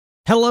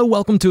Hello,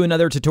 welcome to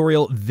another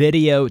tutorial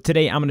video.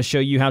 Today I'm going to show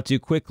you how to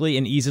quickly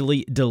and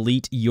easily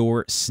delete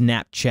your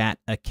Snapchat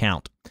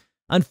account.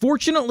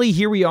 Unfortunately,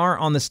 here we are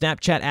on the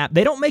Snapchat app.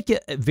 They don't make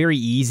it very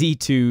easy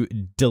to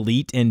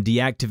delete and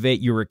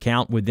deactivate your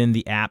account within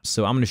the app,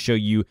 so I'm going to show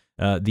you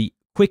the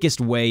quickest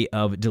way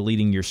of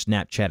deleting your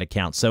Snapchat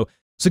account. So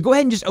go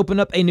ahead and just open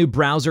up a new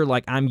browser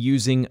like I'm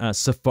using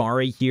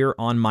Safari here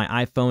on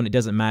my iPhone. It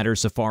doesn't matter.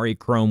 Safari,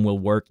 Chrome will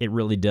work. It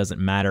really doesn't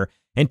matter.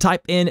 And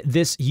type in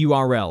this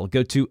URL.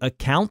 Go to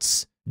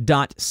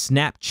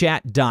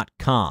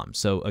accounts.snapchat.com.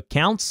 So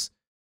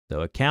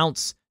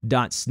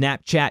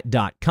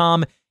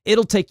accounts.snapchat.com.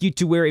 It'll take you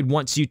to where it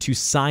wants you to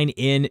sign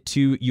in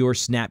to your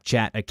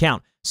Snapchat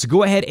account. So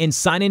go ahead and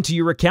sign into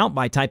your account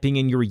by typing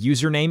in your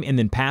username and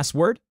then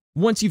password.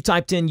 Once you've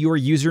typed in your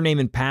username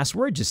and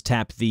password, just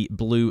tap the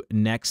blue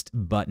Next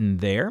button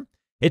there.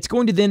 It's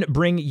going to then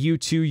bring you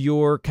to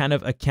your kind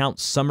of account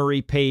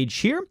summary page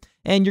here,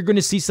 and you're going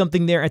to see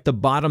something there at the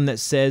bottom that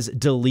says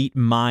Delete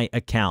My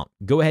Account.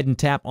 Go ahead and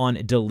tap on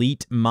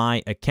Delete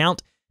My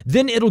Account.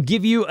 Then it'll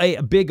give you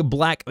a big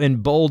black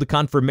and bold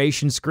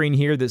confirmation screen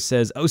here that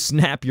says, oh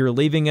snap, you're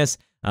leaving us.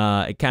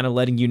 Kind of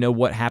letting you know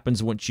what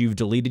happens once you've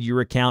deleted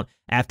your account.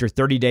 After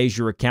 30 days,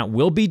 your account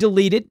will be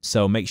deleted.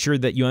 So make sure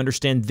that you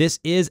understand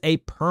this is a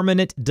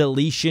permanent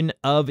deletion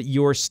of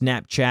your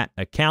Snapchat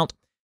account.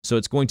 So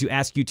it's going to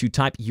ask you to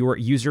type your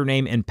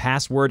username and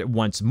password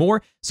once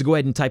more. So go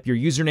ahead and type your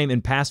username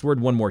and password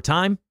one more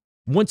time.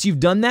 Once you've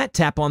done that,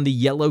 tap on the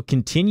yellow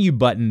continue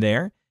button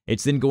there.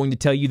 It's then going to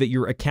tell you that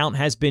your account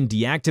has been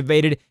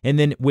deactivated, and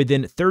then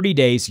within 30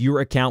 days,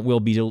 your account will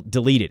be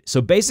deleted. So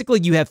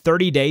basically, you have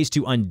 30 days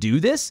to undo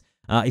this.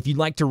 If you'd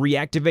like to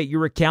reactivate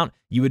your account,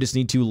 you would just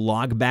need to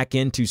log back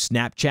into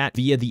Snapchat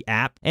via the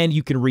app, and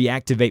you can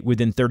reactivate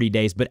within 30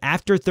 days. But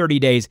after 30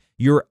 days,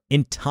 your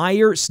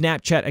entire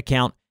Snapchat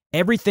account,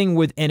 everything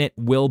within it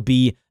will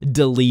be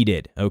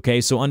deleted,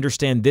 okay? So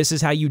understand this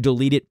is how you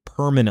delete it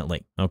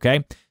permanently,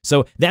 okay?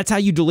 So that's how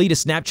you delete a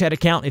Snapchat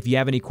account. If you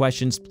have any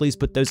questions, please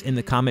put those in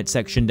the comment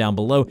section down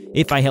below.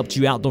 If I helped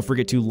you out, don't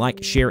forget to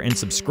like, share, and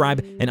subscribe,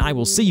 and I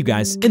will see you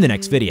guys in the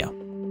next video.